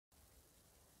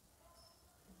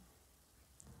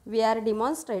we are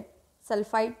demonstrate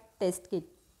sulphite test kit.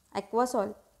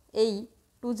 Aquasol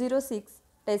AE206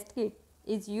 test kit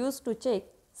is used to check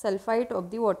sulphite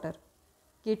of the water.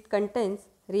 Kit contains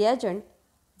reagent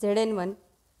Zn1,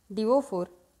 DO4,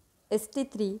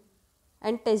 St3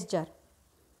 and test jar.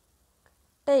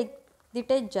 Take the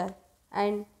test jar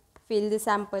and fill the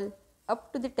sample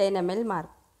up to the 10 ml mark.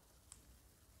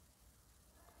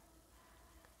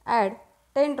 Add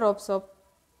 10 drops of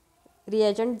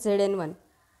reagent Zn1.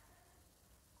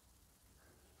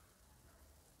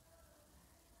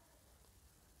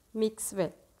 Mix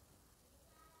well.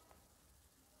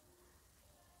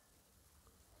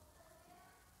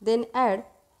 Then add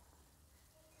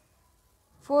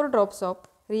 4 drops of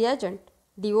reagent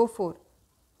DO4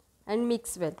 and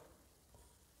mix well.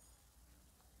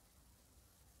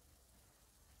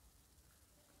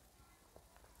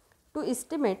 To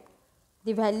estimate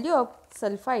the value of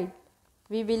sulphite,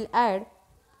 we will add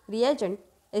reagent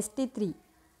St3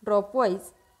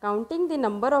 dropwise, counting the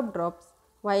number of drops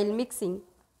while mixing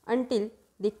until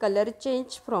the color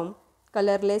change from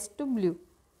colorless to blue.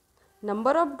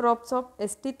 Number of drops of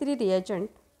St3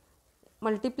 reagent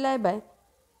multiplied by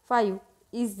 5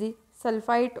 is the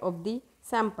sulphite of the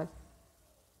sample.